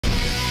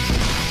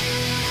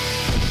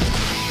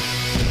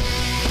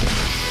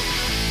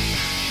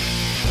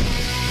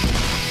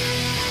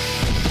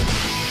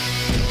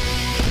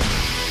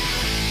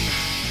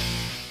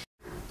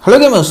Hello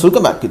gamers,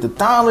 welcome back to the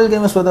Tamil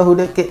Gamers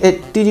Brotherhood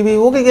TGB.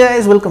 Okay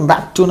guys, welcome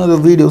back to another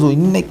video. So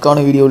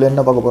இன்னைக்கான வீடியோவில்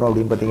என்ன பார்க்க போகிறோம்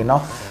அப்படின்னு பார்த்தீங்கன்னா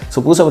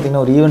புதுசாக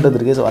பார்த்தீங்கன்னா ஒரு ஈவெண்ட்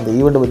இருக்குது. ஸோ அந்த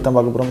ஈவெண்ட்டை பற்றி தான்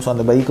பார்க்க போகிறோம். ஸோ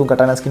அந்த பைக்கும்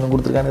கட்டான ஸ்கின்னும்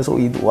கொடுத்துருக்காங்க. ஸோ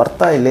இது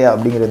ஒர்த்தா இல்லையா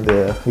அப்படிங்கிற இந்த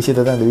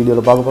விஷயத்தை தான் இந்த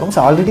வீடியோவில் பார்க்க போகிறோம்.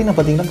 ஸோ ஆல்ரெடி நான்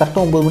பார்த்தீங்கன்னா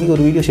கரெக்டாக 9 மணிக்கு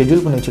ஒரு வீடியோ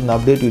ஷெட்யூல் பண்ணி வச்சிருந்தேன்,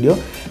 அப்டேட் வீடியோ.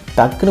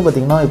 டக்குன்னு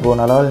பார்த்தீங்கன்னா இப்போ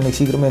நல்லா இன்னைக்கு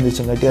சீக்கிரமே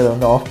எழுந்திரிச்சுங்காட்டி அதை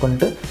வந்து ஆஃப்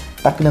பண்ணிட்டு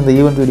டக்குன்னு அந்த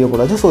ஈவெண்ட் வீடியோ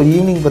போடாச்சு. ஸோ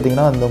ஈவினிங்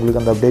பார்த்தீங்கன்னா அந்த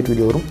உங்களுக்கு அந்த அப்டேட்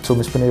வீடியோ வரும். ஸோ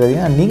மிஸ்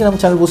பண்ணிடாதீங்க. நீங்கள் நம்ம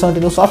சேனல்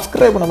புதுசாக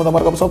சப்ஸ்கிரைப் பண்ண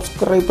மறக்காம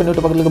சப்ஸ்கிரைப்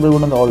பண்ணிவிட்டு பக்கத்தில் பில்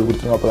பண்ணி ஆல்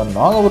கொடுத்துருங்க. அப்போ தான்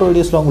நாங்கள் ஒரு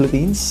வீடியோஸில் உங்களுக்கு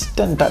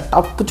இன்ஸ்டண்ட்டாக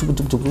டப்பு சுப்பு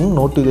சுப்பு சுப்பு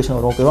நோட்டிஃபிகேஷன்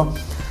வரும். ஓகேவா?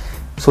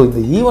 ஸோ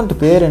இந்த ஈவெண்ட்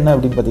பேர் என்ன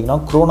அப்படின்னு பார்த்தீங்கன்னா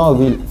Chrono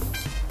wheel.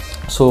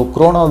 So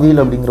Chrono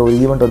wheel அப்படிங்கிற ஒரு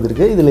ஈவெண்ட்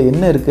வந்துருக்கு. இதில்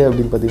என்ன இருக்குது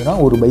அப்படின்னு பார்த்தீங்கன்னா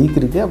ஒரு பைக்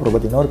இருக்குது, அப்புறம்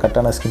பார்த்தீங்கன்னா ஒரு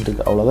கட்டான ஸ்கின்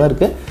இருக்குது, அவ்வளோதான்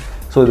இருக்குது.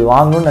 ஸோ இது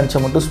வாங்கணும்னு நினச்சா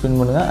மட்டும் ஸ்பின்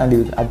பண்ணுங்கள். அண்ட்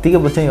இது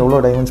அதிகபட்சம் எவ்வளோ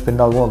டைமண்ட்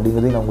ஸ்பெண்ட் ஆகும்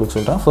அப்படிங்கிறதையும் நான் உங்களுக்கு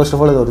சொல்கிறேன். ஃபர்ஸ்ட்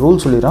ஆஃப் ஆல் இது ஒரு ரூல்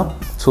சொல்லிடுறேன்.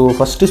 ஸோ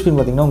ஃபஸ்ட்டு ஸ்பின்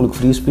பார்த்திங்கன்னா உங்களுக்கு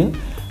ஃப்ரீ ஸ்பின்.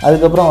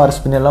 அதுக்கப்புறம் வர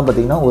ஸ்பின் எல்லாம்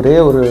பார்த்திங்கன்னா ஒரே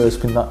ஒரு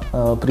ஸ்பின் தான்.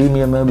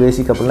 ப்ரீமியமு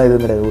பேசிக் அப்படிலாம்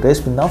எதுவும் கிடையாது, ஒரே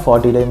ஸ்பின் தான்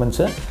 40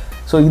 டைமண்ட்ஸு.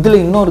 ஸோ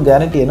இதில் இன்னொரு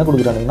கேரண்டி என்ன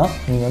கொடுக்குறாங்கன்னா,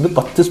 நீங்கள் வந்து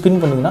 10 ஸ்பின்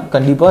பண்ணிங்கன்னா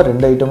கண்டிப்பாக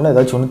 2 ஐட்டமில்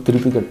ஏதாச்சும் ஒன்று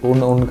திருப்பி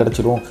ஒன்று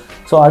கிடச்சிரும்.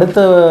 ஸோ அடுத்த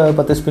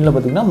 10 ஸ்பின்னில்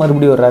பார்த்திங்கன்னா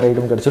மறுபடியும் ஒரு ரேர்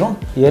ஐட்டம் கிடச்சிரும்.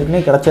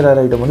 ஏற்கனவே கிடச்ச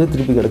ரேர் ஐட்டம் வந்து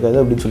திருப்பி கிடைக்காது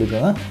அப்படின்னு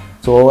சொல்லியிருக்காங்க.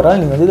 ஸோ ஓவரால்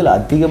நீங்கள் வந்து இதில்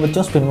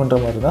அதிகபட்சம் ஸ்பெண்ட்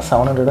பண்ணுற மாதிரி தான்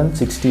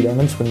 760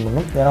 டைமண்ட்ஸ் ஸ்பெண்ட்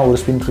பண்ணணும். ஏன்னா ஒரு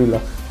ஸ்பின் ஃப்ரீ இல்லை,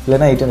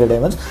 இல்லைனா 800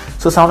 டைமண்ட்ஸ்.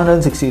 ஸோ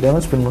 760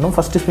 டைமண்ட்ஸ் ஸ்பெண்ட் பண்ணணும்.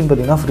 ஃபஸ்ட்டு ஸ்பின்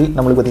பார்த்திங்கன்னா ஃப்ரீ.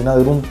 நம்மளுக்கு பார்த்திங்கன்னா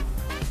வெறும்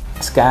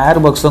ஸ்கேர்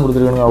பாக்ஸ் தான்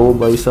கொடுத்துருக்காங்க. ஓ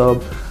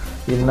பைசாப்,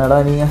 என்னடா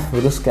நீங்கள்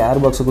வெறும் ஸ்கேர்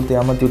பாக்ஸை கொடுத்து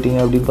ஏமாற்றி விட்டீங்க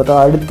அப்படின்னு பார்த்தா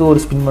அடுத்து ஒரு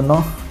ஸ்பின்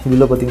பண்ணோம்.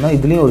 இதில் பார்த்திங்கன்னா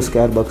இதுலேயும் ஒரு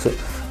scare box.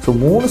 So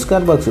 3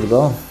 scare box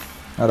இருக்கா?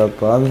 அட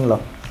பாவீங்களா,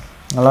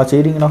 நல்லா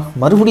செய்கிறீங்களா?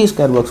 மறுபடியும்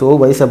ஸ்கேர் பாக்ஸ். ஓ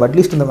பைசாப்,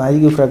 அட்லீஸ்ட் இந்த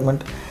மேஜிக்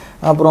ஃப்ராக்மெண்ட்,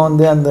 அப்புறம்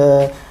வந்து அந்த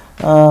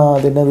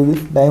அது என்னது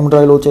டைமண்ட்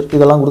ராயல் வவுச்சர்,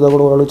 இதெல்லாம் கொடுத்தா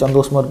கூட ஓரளவு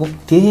சந்தோஷமாக இருக்கும்.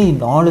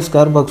 4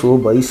 ஸ்கேர் பாக்ஸ். ஓ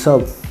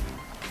பைசாப்.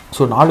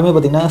 ஸோ 4மே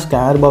பார்த்திங்கன்னா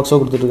ஸ்கேர் பாக்ஸாக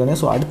கொடுத்துட்ருக்காங்க.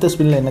 ஸோ அடுத்த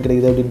ஸ்பின்னில் என்ன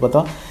கிடைக்குது அப்படின்னு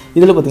பார்த்தா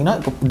இதில் பார்த்திங்கன்னா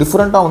இப்போ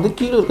டிஃப்ரெண்ட்டாக வந்து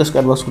கீழே இருக்க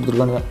ஸ்கேர் பாக்ஸ்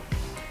கொடுத்துருக்காங்க.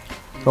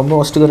 ரொம்ப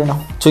ஃபஸ்ட்டு Garena.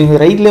 ஸோ இந்த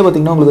ரைட்லேயே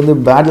பார்த்திங்கன்னா உங்களுக்கு வந்து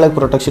பேட் லாக்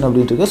ப்ரொடெக்ஷன்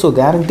அப்படின்ட்டு இருக்குது. ஸோ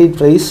கேரண்டீட்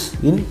ப்ரைஸ்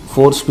இன்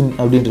 4 ஸ்பின்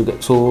அப்படின்ட்டு இருக்குது.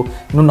 ஸோ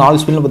இன்னும் 4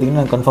 ஸ்பின்னில்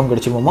பார்த்திங்கன்னா கன்ஃபார்ம்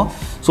கிடச்சிருமோமா.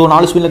 ஸோ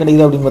 4 ஸ்பின்னில்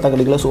கிடைக்குதா அப்படின்னு பார்த்தா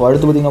கிடைக்கல. ஸோ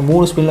அடுத்து பார்த்திங்கன்னா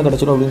 3 ஸ்பின்னில்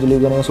கிடச்சிடும் அப்படின்னு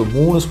சொல்லியிருக்காங்க. ஸோ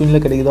 3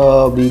 ஸ்பின்னில் கிடைக்குதா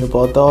அப்படின்னு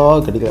பார்த்தா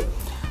கிடைக்கல.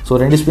 So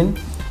 2 spin.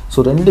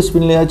 ஸோ 2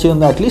 ஸ்பின்லையாச்சும்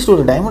வந்து அட்லீஸ்ட்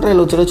ஒரு டைமண்ட்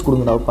ராயல் வச்சு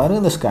கொடுங்கடா.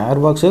 பாருங்கள் இந்த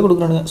ஸ்கேர் பாக்ஸே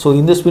கொடுக்குறானுங்க. ஸோ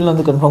இந்த ஸ்பின்னில்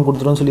வந்து கன்ஃபார்ம்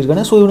கொடுத்துருன்னு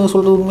சொல்லியிருக்காங்க. ஸோ இவங்க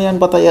சொல்கிறது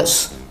உண்மையான்னு பார்த்தா எஸ்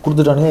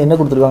கொடுத்துட்டானுங்க. என்ன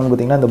கொடுத்துருக்காங்கன்னு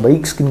பார்த்தீங்கன்னா இந்த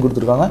பைக் ஸ்கின்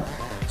கொடுத்துருக்காங்க.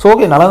 ஸோ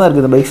ஓகே, நல்லா தான்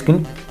இருக்குது இந்த பைக்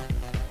ஸ்கின்,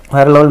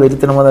 வேறு லெவல்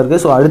வெறித்தனமாக தான்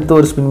இருக்குது. ஸோ அடுத்து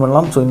ஒரு ஸ்பின்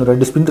பண்ணலாம். ஸோ இன்னும்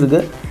 2 ஸ்பின் இருக்குது.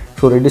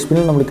 ஸோ 2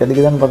 ஸ்பின்னில் நம்மளுக்கு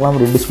கிடைக்குதான்னு பார்க்கலாம்.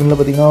 2 ஸ்பின்னில்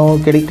பார்த்திங்கன்னா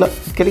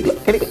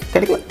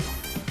கிடைக்கல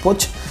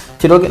போச்சு.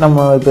 சரி ஓகே,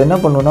 நம்ம இப்போ என்ன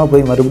பண்ணணும்னா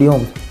போய்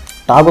மறுபடியும்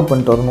டாப் அப்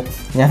பண்ணிட்டு வரணும்.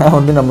 ஏன்னா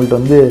வந்து நம்மள்ட்ட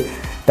வந்து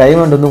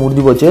டைமண்ட் வந்து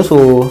முடிஞ்சு போச்சு. ஸோ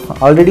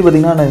ஆல்ரெடி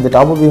பார்த்திங்கன்னா நான் இந்த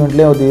டாப் அப்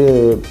ஈவெண்ட்லேயே வந்து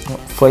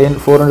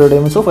 400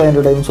 டைமண்ட்ஸோ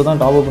 500 டைமண்ட்ஸோ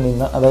தான் டாப் அப்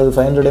பண்ணியிருந்தேன். அதாவது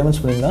 500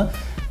 டைமண்ட்ஸ் பண்ணியிருந்தேன்.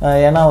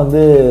 ஏன்னா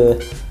வந்து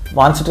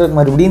மான்ஸ்டர்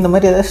மறுபடியும் இந்த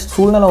மாதிரி ஏதாவது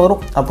சூழ்நிலை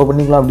வரும், அப்போ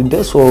பண்ணிக்கலாம் அப்படின்ட்டு.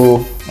 ஸோ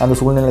அந்த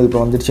சூழ்நிலை இப்போ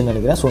வந்துருச்சுன்னு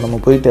நினைக்கிறேன். ஸோ நம்ம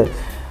போயிட்டு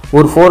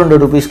ஒரு 400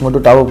 ருபீஸ்க்கு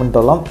மட்டும் டாப் அப் பண்ணிட்டு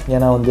வரலாம்.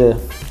 ஏன்னா வந்து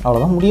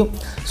அவ்வளோதான் முடியும்.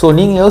 ஸோ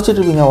நீங்கள்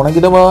யோசிச்சுட்ருப்பீங்க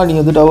உனக்கிட்டவா நீ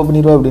வந்து டாப் அப்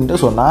பண்ணிடுவா அப்படின்ட்டு.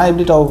 ஸோ நான்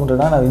எப்படி டாப் அப்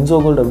பண்ணுறேன்னா, நான் வின்சோ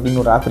கோல்டு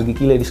அப்படின்னு ஒரு ஆப் இருக்குது,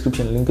 கீழே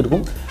டிஸ்கிரிப்ஷன் லிங்க்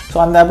இருக்கும். ஸோ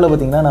அந்த ஆப்பில்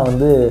பார்த்திங்கன்னா நான்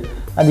வந்து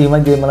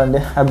அதிகமாக கேம் விளாண்டு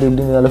அப்படி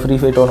இப்படின்னு அதில் ஃப்ரீ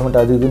ஃபயர் டோர்னமெண்ட்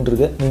அது இதுன்னு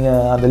இருக்குது.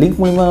 நீங்கள் அந்த லிங்க்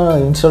மூலிமா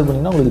இன்ஸ்டால்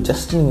பண்ணிங்கன்னா உங்களுக்கு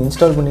ஜஸ்ட் நீங்கள்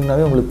இன்ஸ்டால்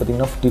பண்ணிங்கனாவே உங்களுக்கு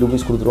பார்த்திங்கன்னா 50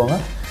 ருபீஸ் கொடுத்துருவாங்க.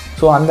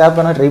 ஸோ அந்த ஆப்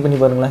வேணால் ட்ரை பண்ணி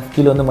பாருங்களேன்.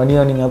 கீழே வந்து மணி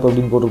ஏர்னிங் ஆப்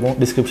அப்படின்னு போட்டிருக்கோம்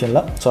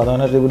டிஸ்கிரிப்ஷனில். ஸோ அதை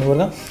வேணால் ட்ரை பண்ணி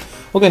பாருங்கள்.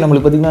 ஓகே,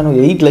 நம்மளுக்கு பார்த்திங்கன்னா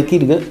 8 லக்கி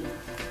இருக்குது.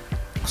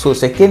 ஸோ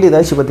செகண்ட்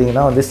ஏதாச்சும்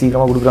பார்த்திங்கன்னா வந்து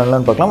சீக்கிரமாக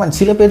கொடுக்குறாங்களான்னு பார்க்கலாம். அண்ட்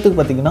சில பேருக்கு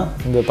பார்த்திங்கன்னா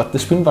இந்த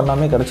 10 ஸ்பின்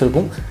பண்ணாமே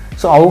கிடச்சிருக்கும்.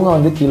 ஸோ அவங்க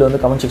வந்து கீழே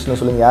வந்து கமெண்ட் செக்ஷனில்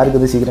சொல்லுங்கள் யாருக்கு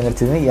இது சீக்கிரம்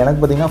கிடச்சிது. எனக்கு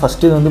பார்த்திங்கன்னா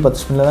ஃபஸ்ட்டு இது வந்து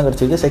 10 ஸ்பின்னில் தான்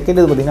கிடச்சிருக்கு. செகண்ட்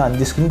இது பார்த்திங்கன்னா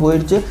 5 ஸ்பின்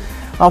போயிடுச்சு.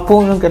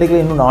 அப்போது இன்னும் கிடைக்கல.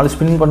 இன்னும் 4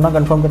 ஸ்பின் பண்ணால்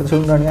கன்ஃபார்ம்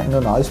கிடச்சிருக்காங்க.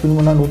 இன்னும் 4 ஸ்பின்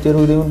பண்ணால்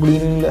 160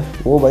 பிடிக்கணும் இல்லை.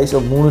 ஓ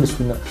வயசு 3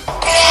 ஸ்பின்னு.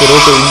 சரி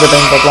ஓகே, இந்த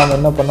டைம் பார்க்கலாம்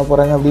என்ன பண்ண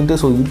போகிறாங்க அப்படின்ட்டு.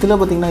 ஸோ இதில்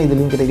பார்த்திங்கன்னா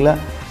இதுலேயும் கிடைக்கல.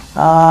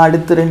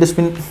 அடுத்து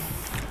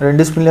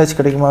 2 ஸ்பின்லேயாச்சும்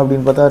கிடைக்குமா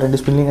அப்படின்னு பார்த்தா 2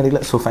 ஸ்பின்லையும்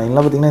கிடைக்கல. ஸோ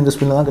ஃபைனலாக பார்த்திங்கன்னா இந்த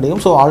ஸ்பின்னில் தான்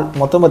கிடைக்கும். ஸோ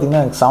மொத்தம்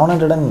பார்த்திங்கன்னா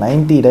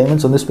 790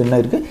 டைமண்ட்ஸ் வந்து ஸ்பின்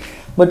ஆயிருக்கு.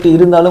 பட்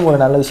இருந்தாலும் ஒரு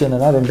நல்ல விஷயம்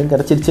என்னென்னா 2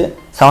 கிடச்சிருச்சு.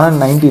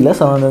 790 இல்லை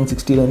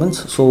 760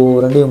 டைமண்ட்ஸ். ஸோ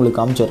 2 உங்களுக்கு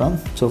காமிச்சிடுறேன்.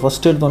 ஸோ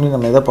ஃபஸ்ட் எடுத்தோடனே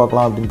நம்ம எதை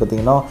பார்க்கலாம் அப்படின்னு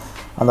பார்த்திங்கன்னா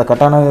அந்த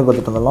கட்டானாவே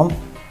பார்த்துட்டு வந்துடலாம்.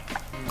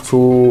 So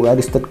where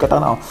is that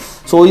கட்டானா?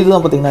 So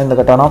இதுதான் பார்த்திங்கன்னா இந்த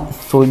கட்டானா.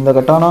 ஸோ இந்த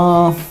கட்டானா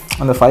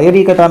அந்த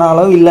ஃபயரி கட்டானா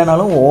அளவு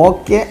இல்லைனாலும்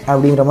ஓகே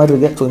அப்படிங்கிற மாதிரி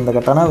இருக்குது. ஸோ இந்த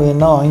கட்டானா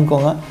வேணுன்னா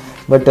வாங்கிக்கோங்க.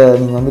 பட்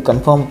நீங்கள் வந்து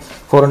கன்ஃபார்ம்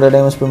 400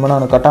 டைமண்ட்ஸ் ஸ்பெண்ட் பண்ணால்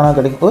அந்த கட்டானா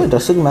கிடைக்கும். ஓ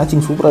ட்ரெஸ்ஸுக்கு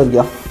மேட்சிங் சூப்பராக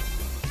இருக்கியா,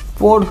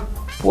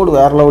 போடு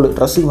வேறு லெவலு.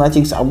 ட்ரெஸ்ஸுக்கு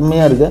மேட்சிங்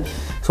செம்மையாக இருக்குது.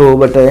 ஸோ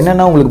பட்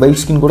என்னென்னா உங்களுக்கு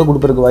பைக் ஸ்கின் கூட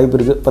கொடுப்பறதுக்கு வாய்ப்பு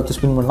இருக்குது 10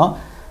 ஸ்பின் பண்ணலாம்.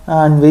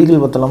 And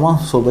vehicle பார்த்தலாமா?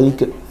 So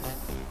bike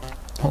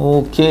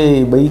okay,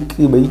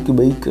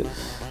 bike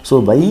so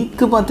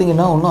bike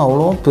பார்த்திங்கன்னா ஒன்றும்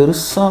அவ்வளோ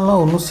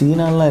பெருசாலாம் ஒன்றும்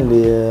சீனாலாம்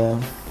இல்லையே,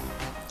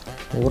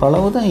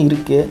 ஓரளவு தான்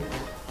இருக்கே.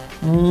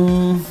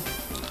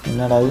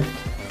 என்னடா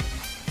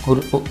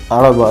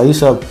ஒரு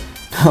ஐசாப்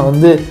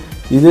வந்து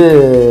இது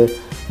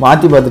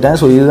மாற்றி பார்த்துட்டேன்.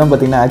 ஸோ இதுதான்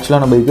பார்த்தீங்கன்னா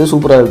ஆக்சுவலான பைக்கு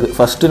சூப்பராக இருக்குது.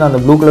 ஃபஸ்ட்டு நான்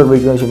அந்த ப்ளூ கலர்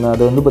பைக் தான் வச்சுருந்தேன்.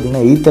 அது வந்து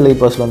பார்த்தீங்கன்னா 8th LI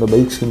பாஸில் அந்த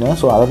பைக் ஸ்கின்னு.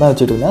 ஸோ அதை தான்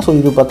வச்சுட்டு இருந்தேன். ஸோ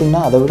இது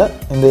பார்த்தீங்கன்னா அதை விட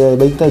இந்த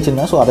பைக் தான்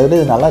வச்சுருந்தேன். ஸோ அதை விட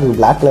இது நல்லா இருக்குது,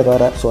 பிளாக் கலர்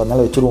வேறு. ஸோ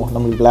அதனால் வச்சுருவோம்,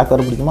 நம்மளுக்கு பிளாக்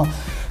கலர் பிடிக்குமா.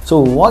 ஸோ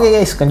ஓகே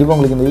கைஸ், கண்டிப்பாக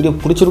உங்களுக்கு இந்த வீடியோ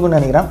பிடிச்சிருக்குன்னு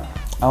நினைக்கிறேன்.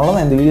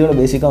 அவ்வளோதான் இந்த வீடியோவில்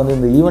பேசிக்காக வந்து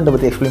இந்த ஈவெண்ட்டை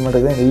பற்றி எக்ஸ்பிளைன்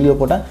பண்ணுறது தான் இந்த வீடியோ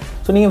போட்டேன்.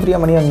 ஸோ நீங்கள்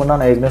ஃப்ரீயாக மணி பண்ணால்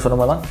நான் ஏற்கனவே சொன்ன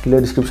மாதிரி தான் கீழே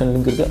டிஸ்கிரிப்ஷன்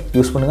லிங்க் இருக்குது,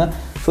 யூஸ் பண்ணுங்கள்.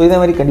 ஸோ இதே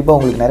மாதிரி கண்டிப்பாக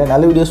உங்களுக்கு நிறைய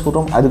நல்ல வீடியோஸ்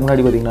போட்டோம். அதுக்கு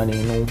முன்னாடி பார்த்தீங்கன்னா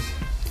நீங்கள் இன்னும்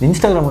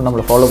இன்ஸ்டாகிராமில்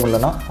நம்மளை ஃபாலோ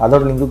பண்ணலன்னா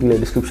அதோட லிங்க்கும் கீழே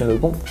டிஸ்கிரிப்ஷனில்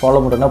இருக்கும்.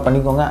 ஃபாலோ பண்ணுறதுனா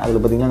பண்ணிக்கோங்க. அதில்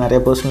பார்த்தீங்கன்னா நிறைய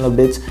பர்சனல்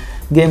அப்டேட்ஸ்,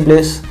 கேம்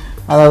பிளேஸ்,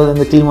 அதாவது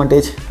இந்த கில்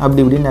மாண்டேஜ்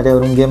அப்படி இப்படின்னு நிறைய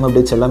வரும், கேம்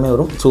அப்டேட்ஸ் எல்லாமே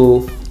வரும். ஸோ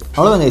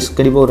அவ்வளோதான் கைஸ்,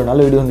 கண்டிப்பாக ஒரு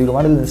நல்ல வீடியோ வந்து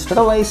model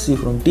Insta wise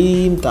from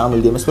team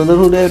Tamil games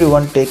brotherhood.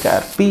 Everyone take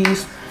care,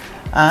 piece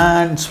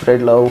and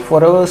spread love.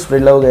 Forever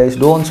spread love guys,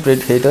 don't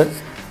spread hatred.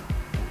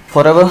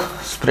 Forever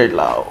spread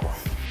love.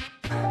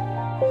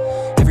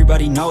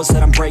 Everybody knows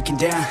that I'm breaking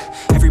down.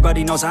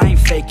 Everybody knows I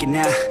ain't faking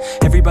now.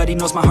 Everybody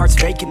knows my heart's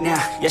vacant now.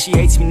 Yeah, she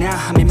hates me now,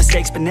 I made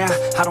mistakes but now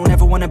I don't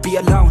ever wanna be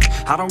alone.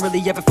 I don't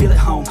really ever feel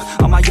at home.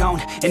 On my own,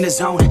 in the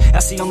zone,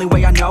 that's the only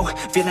way I know.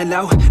 Feeling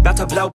low, about to blow.